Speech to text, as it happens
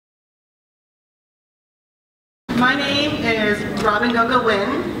My name is Robin Goga Wynn,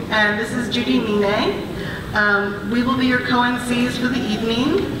 and this is Judy Mine. We will be your co-MCs for the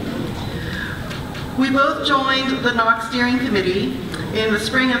evening. We both joined the NOC Steering Committee in the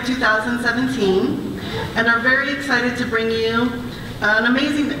spring of 2017 and are very excited to bring you an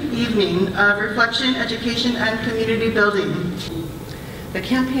amazing evening of reflection, education, and community building. The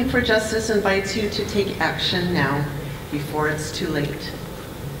Campaign for Justice invites you to take action now before it's too late.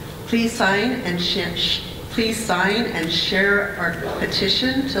 Please sign and share our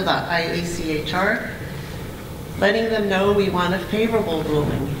petition to the IACHR, letting them know we want a favorable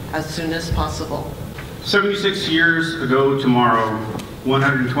ruling as soon as possible. 76 years ago tomorrow,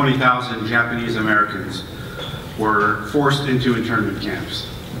 120,000 Japanese Americans were forced into internment camps.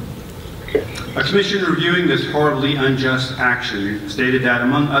 A commission reviewing this horribly unjust action stated that,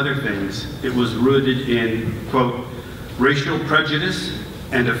 among other things, it was rooted in, quote, racial prejudice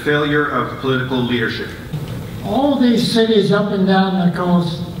and a failure of political leadership. All these cities up and down the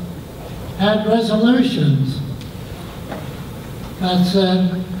coast had resolutions that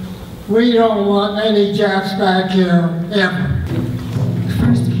said, we don't want any Japs back here ever. The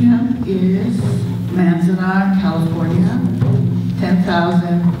first camp is Manzanar, California,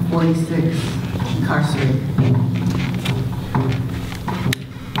 10,046 incarcerated.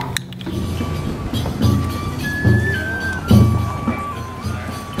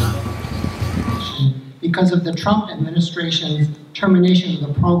 Because of the Trump administration's termination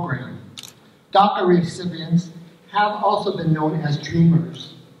of the program. DACA recipients have also been known as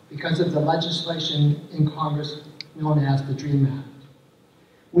Dreamers because of the legislation in Congress known as the DREAM Act.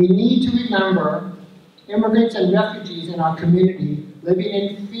 We need to remember immigrants and refugees in our community living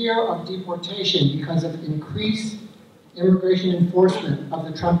in fear of deportation because of increased immigration enforcement of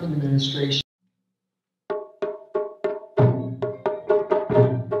the Trump administration.